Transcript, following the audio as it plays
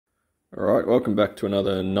Alright, welcome back to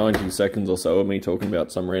another 90 seconds or so of me talking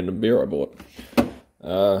about some random beer I bought.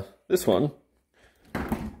 This one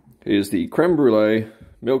is the Creme Brulee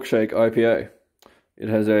Milkshake IPA. It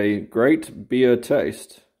has a great beer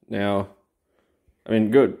taste. Now, I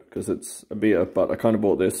mean good, because it's a beer, but I kind of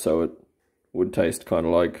bought this so it would taste kind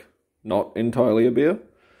of like not entirely a beer.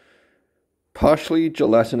 Partially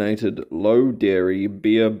gelatinated, low-dairy,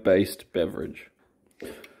 beer-based beverage.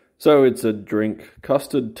 So it's a drink,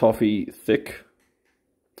 custard, toffee, thick.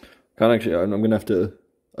 I'm gonna have to,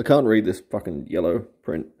 I can't read this fucking yellow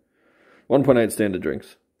print. 1.8 standard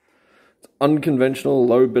drinks. It's unconventional,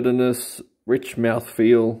 low bitterness, rich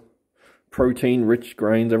mouthfeel, protein-rich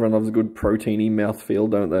grains. Everyone loves a good proteiny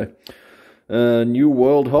mouthfeel, don't they? New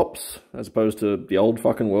World hops, as opposed to the old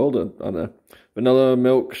fucking world, I don't know. Vanilla,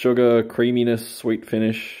 milk, sugar, creaminess, sweet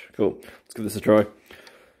finish. Cool, let's give this a try.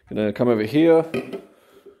 Gonna come over here.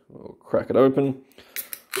 We'll crack it open.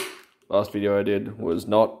 Last video I did was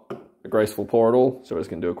not a graceful pour at all, so we're just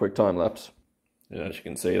going to do a quick time lapse. And as you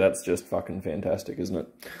can see, that's just fucking fantastic, isn't it?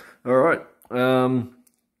 Alright, kind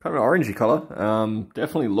of an orangey colour.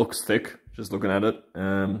 Definitely looks thick, just looking at it.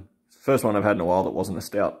 First one I've had in a while that wasn't a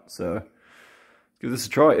stout, so let's give this a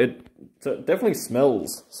try. It definitely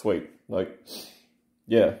smells sweet. Like,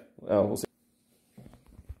 yeah, we'll see.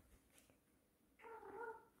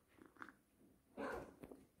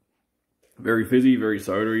 Very fizzy, very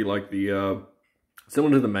soda-y, like the,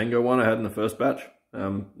 similar to the mango one I had in the first batch.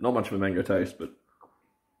 Not much of a mango taste, but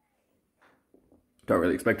don't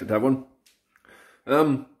really expect it to have one.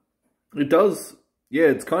 It does, yeah,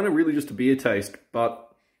 it's kind of really just a beer taste, but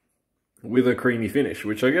with a creamy finish,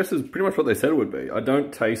 which I guess is pretty much what they said it would be. It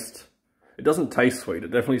doesn't taste sweet. It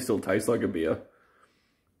definitely still tastes like a beer.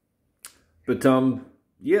 But,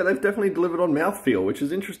 yeah, they've definitely delivered on mouthfeel, which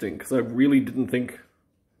is interesting, because I really didn't think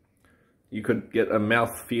you could get a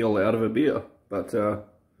mouthfeel out of a beer. But,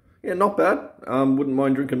 yeah, not bad. Wouldn't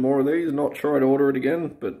mind drinking more of these. Not sure I'd order it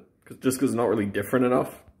again, but just because it's not really different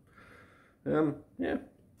enough. Yeah.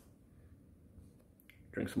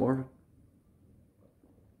 Drink some more of it.